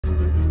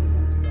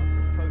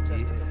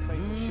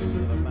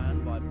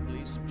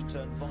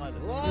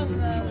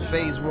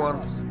Phase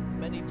 1.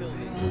 Many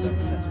buildings that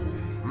settled.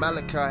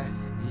 Malachi.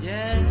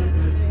 Yeah.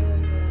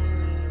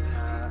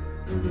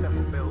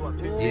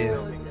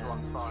 Yeah.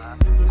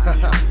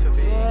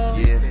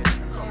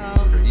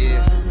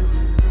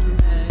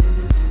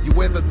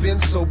 You ever been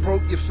so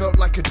broke you felt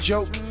like a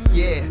joke?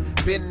 Yeah,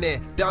 been there,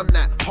 done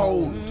that.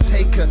 Hold,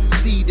 take a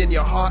seed in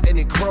your heart and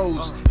it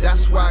grows.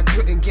 That's why I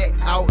couldn't get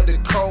out of the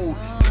cold.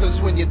 Cause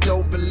when you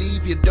don't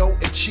believe, you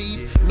don't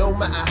achieve. No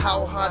matter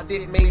how hard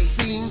it may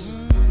seem.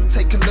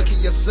 Take a look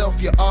at yourself,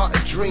 you are a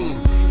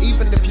dream.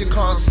 Even if you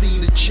can't see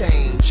the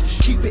change,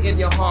 keep it in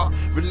your heart,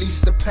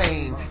 release the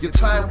pain. Your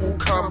time will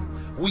come,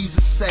 we's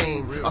the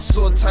same. I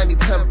saw Tiny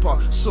Temper,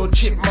 saw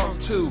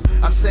Chipmunk too.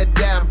 I said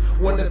damn,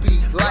 wanna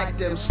be like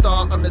them.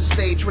 Start on the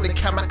stage with the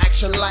camera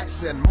action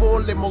lights and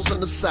more limos on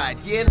the side.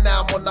 Yeah,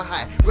 now I'm on the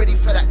high, ready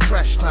for that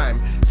crash time.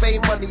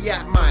 Fame money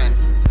at mine,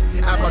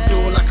 at my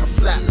door like a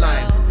flat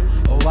line.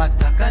 Oh, what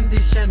a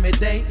condition me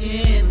day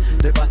in.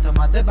 The bottom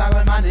of the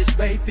barrel man is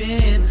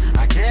scraping.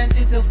 I can't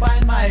seem to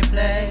find my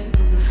place.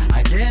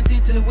 I can't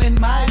seem to win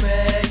my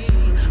race.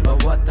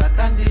 But what a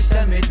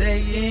condition me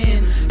day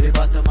in. The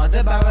bottom of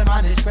the barrel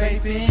man is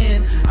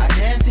scraping. I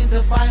can't seem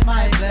to find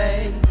my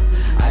place.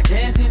 I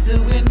can't seem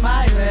to win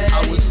my race.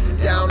 I was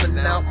down and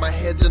out, my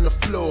head on the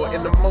floor,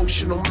 an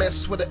emotional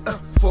mess with it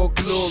for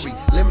glory.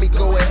 Let me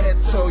go ahead,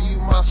 tell you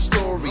my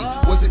story.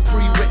 Was it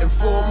pre-written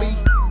for me?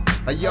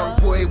 A young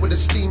boy with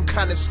esteem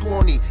kinda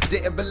scrawny.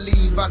 Didn't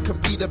believe I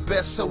could be the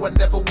best, so I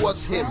never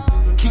was him.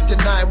 Keep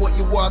denying what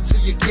you are till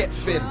you get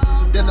thin.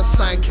 Then a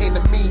sign came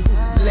to me,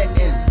 let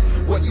in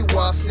what you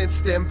are.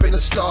 Since then been a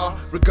star,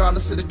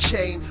 regardless of the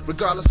chain,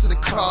 regardless of the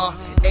car.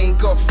 Ain't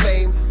got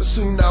fame, but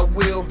soon I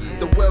will.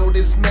 The world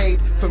is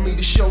made for me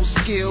to show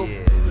skill.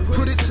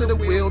 Put it to the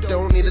wheel,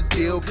 don't need a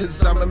deal,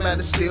 cause I'm a man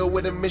of steel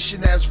with a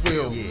mission that's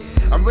real.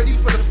 I'm ready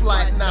for the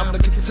flight, now I'm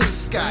looking to the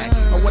sky.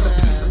 I want a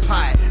piece of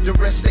pie, the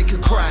rest they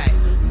can cry.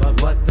 But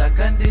what a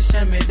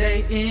condition me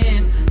day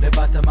in. The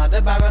bottom of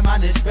the barrel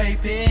man is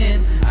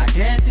scraping. I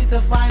can't seem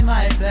to find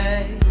my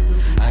place.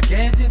 I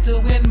can't seem to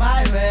win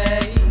my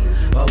race.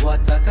 But what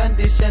a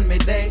condition me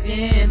day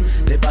in.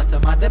 The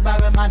bottom of the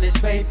barrel man is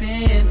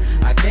scraping.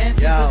 I can't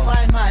seem to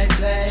find my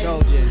place.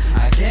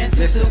 I can't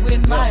seem to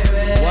win my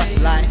race. What's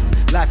life?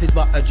 Life is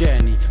but a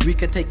journey. We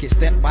can take it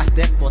step by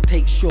step or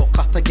take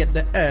shortcuts to get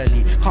there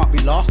early. Can't be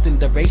lost in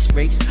the race,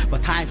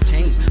 but times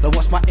change. Don't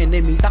watch my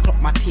enemies, I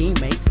clock my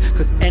teammates.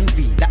 Cause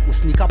envy, that will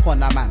sneak up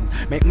on a man.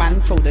 Make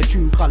man show the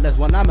true colours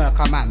when I murk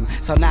a man.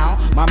 So now,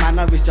 my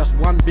manner is just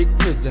one big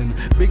prison.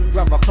 Big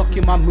brother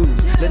clocking my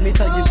moves. Let me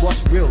tell you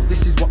what's real,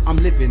 this is what I'm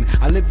living.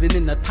 I'm living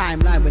in a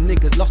timeline when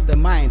niggas lost their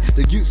mind.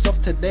 The youths of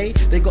today,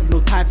 they got no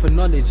time for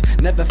knowledge.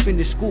 Never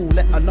finish school,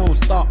 let alone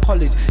start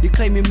college. You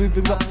claim you're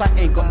moving rocks, I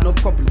ain't got no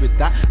problem with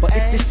that. But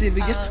if it's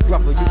serious,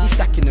 brother, you'll be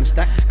stacking them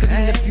stacks. Cause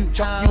in the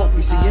future, you won't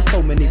be seeing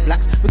so many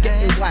blacks. We're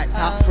getting wiped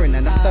out, friend,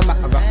 and that's the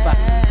matter of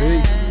fact.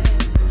 Peace.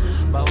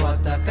 But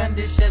what a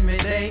condition me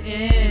day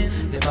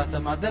in. The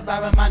bottom of the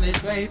barrel man is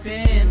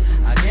scraping.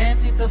 I can't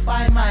seem to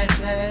find my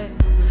place.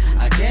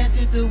 I can't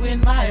seem to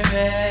win my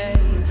race.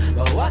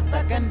 But what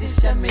a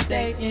condition me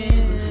day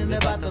in. The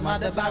bottom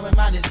of the barrel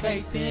man is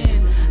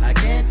scraping. I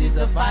can't seem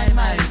to find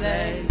my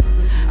place.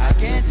 I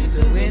can't seem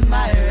to win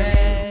my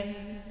race.